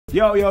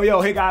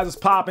Yo, hey guys, it's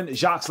poppin',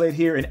 Jacques Slade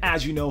here, and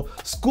as you know,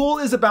 school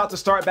is about to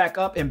start back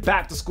up and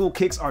back to school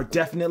kicks are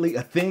definitely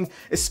a thing,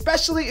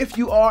 especially if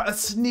you are a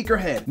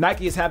sneakerhead.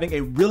 Nike is having a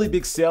really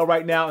big sale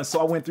right now, and so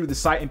I went through the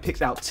site and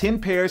picked out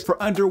 10 pairs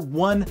for under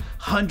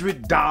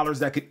 $100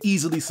 that could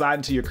easily slide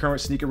into your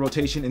current sneaker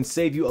rotation and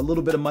save you a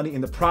little bit of money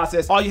in the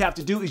process. All you have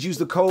to do is use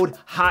the code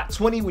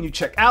HOT20 when you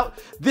check out.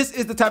 This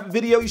is the type of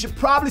video you should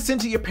probably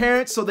send to your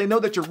parents so they know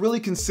that you're really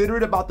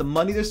considerate about the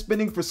money they're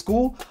spending for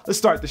school. Let's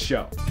start the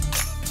show.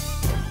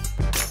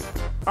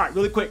 All right,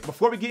 really quick,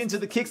 before we get into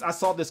the kicks, I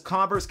saw this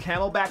Converse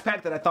camo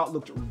backpack that I thought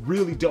looked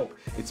really dope.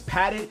 It's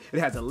padded, it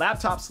has a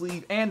laptop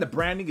sleeve, and the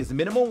branding is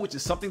minimal, which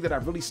is something that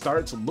I've really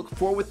started to look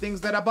for with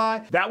things that I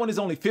buy. That one is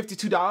only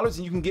 $52,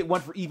 and you can get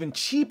one for even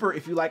cheaper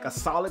if you like a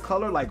solid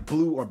color like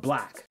blue or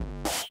black.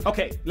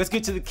 Okay, let's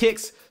get to the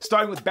kicks,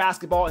 starting with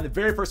basketball, and the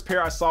very first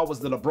pair I saw was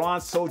the LeBron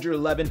Soldier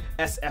 11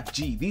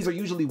 SFG. These are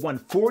usually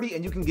 $140,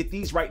 and you can get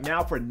these right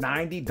now for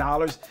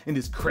 $90 in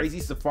this crazy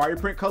safari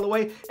print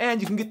colorway, and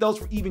you can get those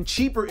for even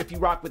cheaper if you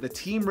rock with a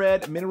Team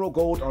Red, Mineral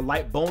Gold, or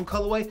Light Bone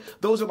colorway.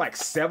 Those are like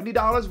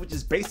 $70, which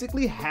is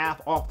basically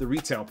half off the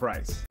retail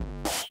price.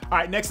 All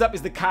right, next up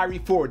is the Kyrie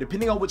 4.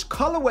 Depending on which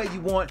colorway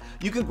you want,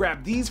 you can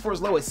grab these for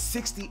as low as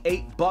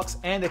 $68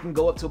 and they can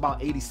go up to about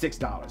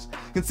 $86.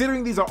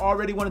 Considering these are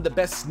already one of the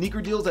best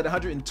sneaker deals at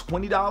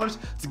 $120,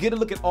 to get a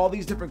look at all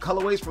these different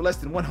colorways for less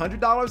than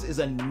 $100 is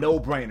a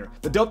no-brainer.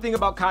 The dope thing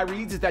about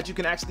Kyries is that you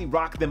can actually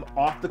rock them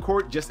off the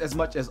court just as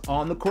much as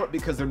on the court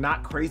because they're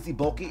not crazy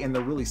bulky and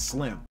they're really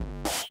slim.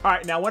 All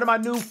right, now one of my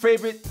new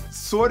favorite,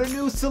 sort of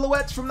new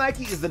silhouettes from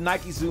Nike is the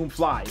Nike Zoom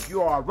Fly. If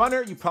you are a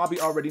runner, you probably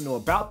already know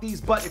about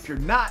these, but if you're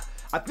not,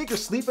 I think you're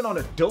sleeping on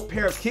a dope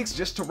pair of kicks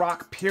just to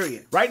rock,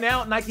 period. Right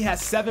now, Nike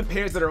has 7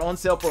 pairs that are on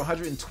sale for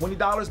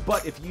 $120,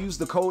 but if you use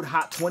the code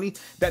HOT20,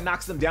 that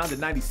knocks them down to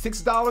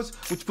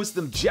 $96, which puts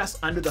them just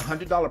under the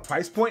 $100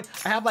 price point.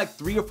 I have like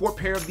 3 or 4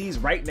 pair of these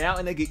right now,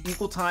 and they get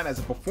equal time as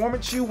a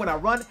performance shoe when I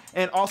run,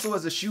 and also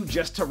as a shoe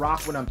just to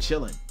rock when I'm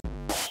chilling.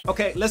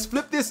 Okay, let's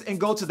flip this and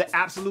go to the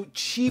absolute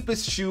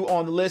cheapest shoe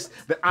on the list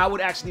that I would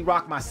actually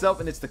rock myself,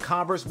 and it's the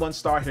Converse One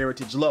Star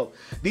Heritage Low.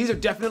 These are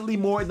definitely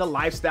more in the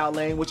lifestyle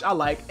lane, which I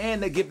like,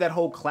 and they give that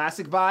whole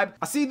classic vibe.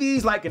 I see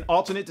these like an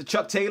alternate to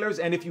Chuck Taylor's,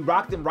 and if you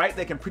rock them right,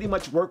 they can pretty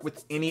much work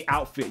with any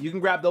outfit. You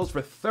can grab those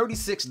for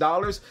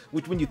 $36,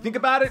 which when you think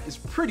about it, is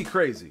pretty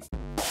crazy.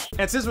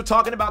 And since we're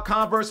talking about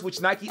Converse,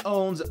 which Nike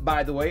owns,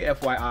 by the way,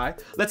 FYI,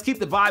 let's keep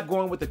the vibe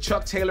going with the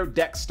Chuck Taylor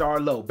Deck Star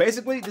Low.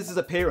 Basically, this is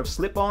a pair of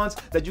slip-ons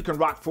that you can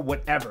rock for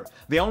whatever.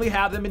 They only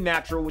have them in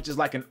natural, which is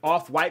like an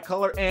off-white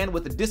color, and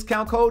with a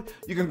discount code,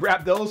 you can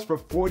grab those for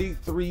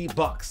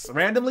 $43.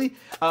 Randomly,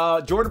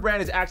 Jordan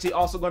Brand is actually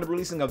also going to be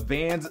releasing a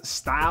Vans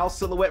style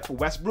silhouette for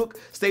Westbrook.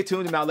 Stay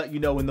tuned and I'll let you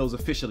know when those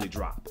officially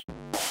drop.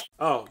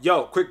 Oh,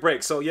 yo, quick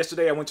break. So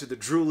yesterday I went to the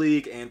Drew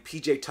League and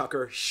PJ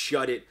Tucker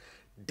shut it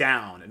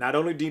down. And not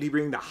only did he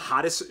bring the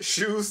hottest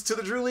shoes to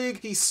the Drew League,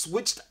 he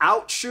switched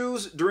out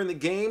shoes during the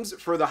games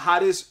for the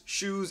hottest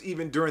shoes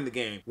even during the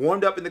game.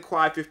 Warmed up in the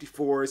Quad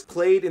 54s,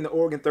 played in the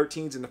Oregon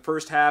 13s in the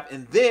first half,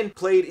 and then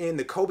played in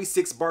the Kobe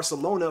 6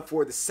 Barcelona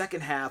for the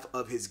second half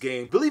of his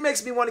game. Really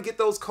makes me want to get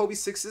those Kobe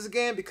 6s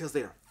again because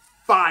they are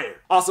fire.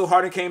 Also,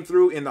 Harden came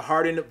through in the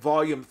Harden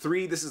Volume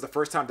 3. This is the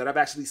first time that I've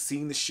actually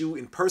seen the shoe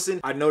in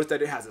person. I noticed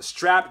that it has a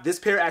strap. This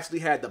pair actually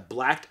had the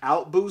blacked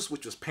out boost,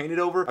 which was painted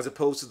over, as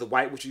opposed to the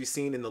white, which you've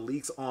seen in the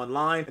leaks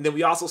online. And then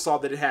we also saw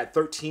that it had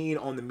 13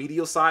 on the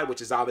medial side,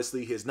 which is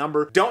obviously his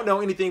number. Don't know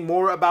anything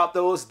more about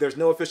those. There's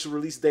no official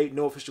release date,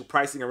 no official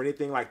pricing or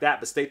anything like that,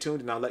 but stay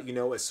tuned and I'll let you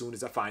know as soon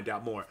as I find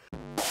out more.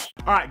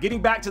 All right,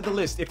 getting back to the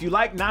list. If you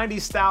like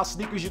 90s style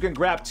sneakers, you can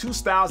grab 2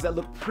 styles that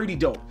look pretty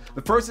dope.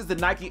 The first is the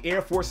Nike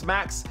Air Force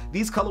Max.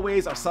 These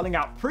colorways are selling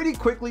out pretty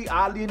quickly,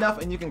 oddly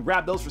enough, and you can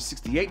grab those for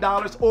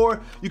 $68,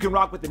 or you can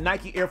rock with the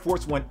Nike Air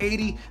Force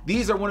 180.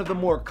 These are one of the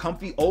more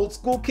comfy old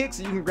school kicks,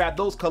 and you can grab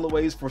those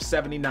colorways for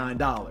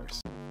 $79.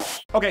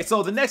 Okay,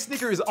 so the next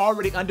sneaker is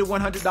already under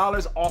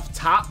 $100 off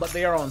top, but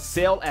they are on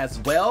sale as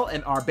well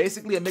and are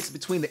basically a mix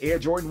between the Air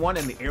Jordan 1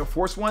 and the Air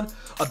Force 1.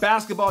 A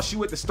basketball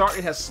shoe at the start,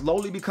 it has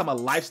slowly become a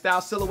lifestyle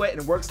silhouette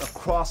and works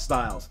across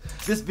styles.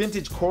 This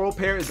vintage coral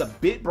pair is a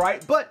bit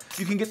bright, but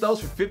you can get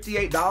those for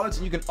 $58,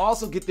 and you can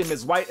also get them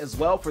as white as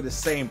well for the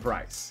same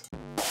price.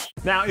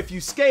 Now, if you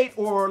skate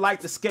or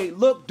like the skate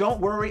look, don't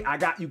worry, I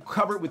got you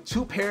covered with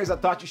 2 pairs I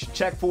thought you should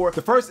check for.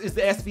 The first is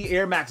the SB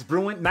Air Max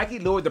Bruin. Nike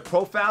lowered the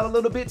profile a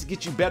little bit to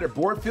get you better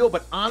board feel,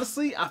 but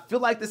honestly, I feel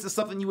like this is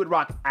something you would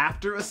rock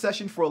after a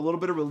session for a little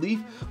bit of relief.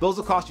 Those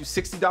will cost you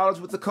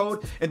 $60 with the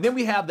code. And then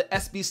we have the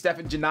SB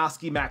Stephen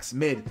Janoski Max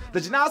Mid.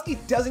 The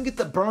Janoski doesn't get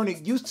the burn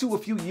it used to a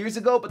few years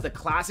ago, but the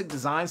classic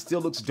design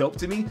still looks dope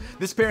to me.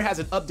 This pair has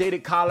an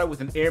updated collar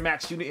with an Air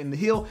Max unit in the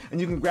heel, and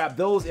you can grab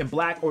those in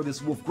black or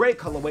this wolf gray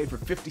colorway for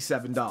 $56.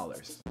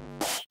 $37.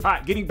 All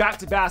right, getting back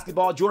to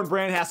basketball, Jordan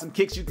Brand has some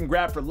kicks you can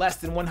grab for less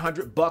than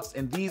 $100,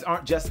 and these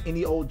aren't just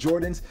any old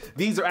Jordans.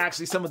 These are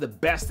actually some of the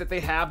best that they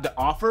have to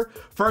offer.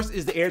 First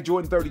is the Air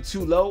Jordan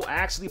 32 Low. I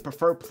actually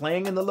prefer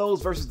playing in the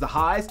lows versus the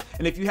highs,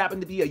 and if you happen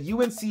to be a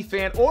UNC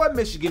fan or a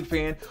Michigan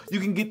fan, you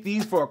can get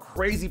these for a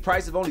crazy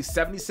price of only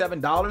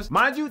 $77.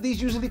 Mind you,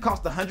 these usually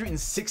cost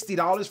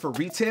 $160 for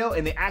retail,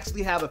 and they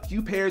actually have a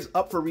few pairs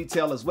up for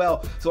retail as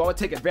well, so I would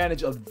take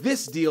advantage of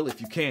this deal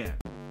if you can.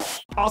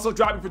 Also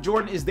dropping for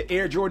Jordan is the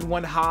Air Jordan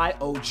 1 High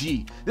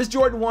OG. This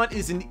Jordan 1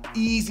 is an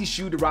easy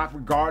shoe to rock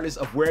regardless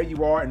of where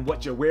you are and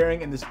what you're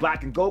wearing, and this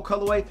black and gold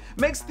colorway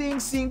makes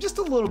things seem just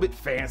a little bit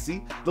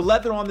fancy. The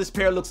leather on this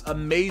pair looks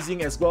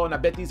amazing as well, and I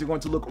bet these are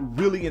going to look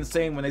really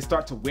insane when they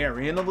start to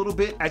wear in a little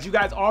bit. As you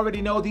guys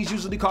already know, these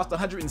usually cost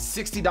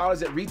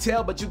 $160 at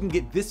retail, but you can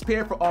get this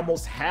pair for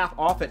almost half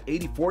off at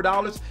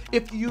 $84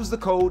 if you use the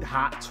code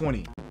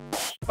HOT20.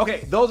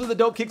 Okay, those are the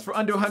dope kicks for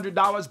under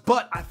 $100,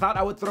 but I thought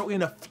I would throw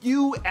in a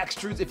few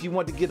extras if you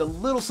want to get a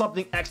little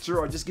something extra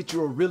or just get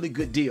you a really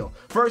good deal.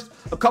 First,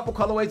 a couple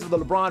colorways of the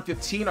LeBron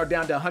 15 are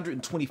down to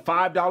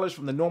 $125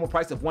 from the normal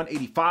price of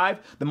 $185.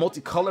 The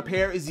multicolor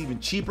pair is even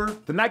cheaper.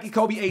 The Nike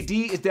Kobe AD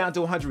is down to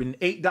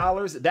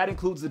 $108. That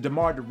includes the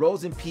DeMar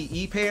DeRozan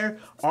PE pair.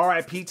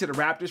 RIP to the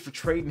Raptors for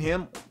trading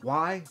him.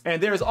 Why?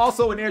 And there is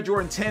also an Air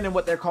Jordan 10 in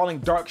what they're calling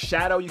Dark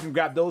Shadow. You can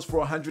grab those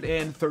for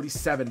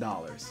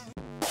 $137.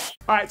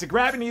 All right, to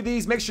grab any of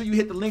these, make sure you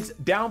hit the links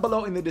down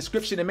below in the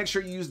description and make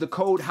sure you use the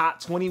code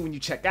HOT20 when you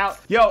check out.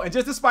 Yo, and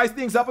just to spice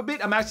things up a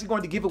bit, I'm actually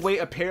going to give away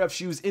a pair of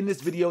shoes in this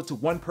video to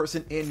one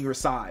person in your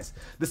size.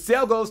 The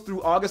sale goes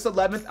through August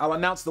 11th. I'll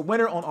announce the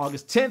winner on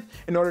August 10th.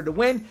 In order to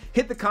win,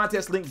 hit the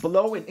contest link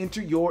below and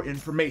enter your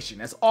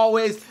information. As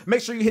always,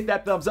 make sure you hit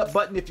that thumbs up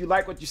button if you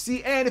like what you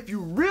see, and if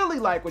you really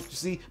like what you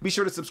see, be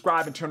sure to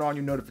subscribe and turn on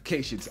your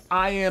notifications.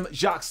 I am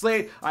Jacques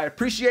Slade. I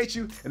appreciate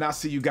you, and I'll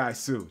see you guys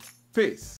soon. Peace.